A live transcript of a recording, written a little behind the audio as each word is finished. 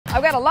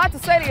I've got a lot to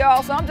say to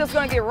y'all, so I'm just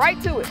gonna get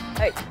right to it.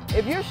 Hey,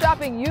 if you're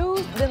shopping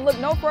used, then look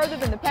no further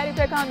than the Peck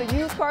Honda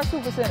Used Car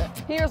Supercenter.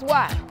 Here's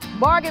why.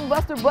 Bargain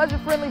buster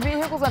budget-friendly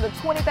vehicles under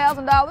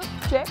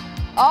 $20,000? Check.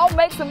 All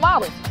makes and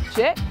models?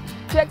 Check.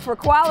 Check for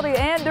quality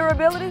and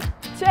durability?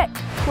 Check.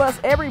 Plus,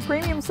 every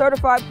premium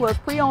certified plus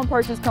pre-owned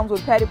purchase comes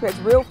with Peck's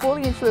real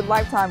fully insured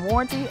lifetime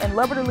warranty and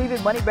love it or leave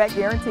it money back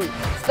guarantee.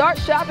 Start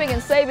shopping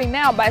and saving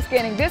now by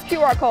scanning this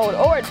QR code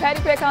or at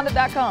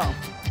PattyPeckHonda.com.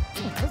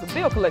 It's a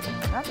bill collection,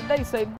 not today saving.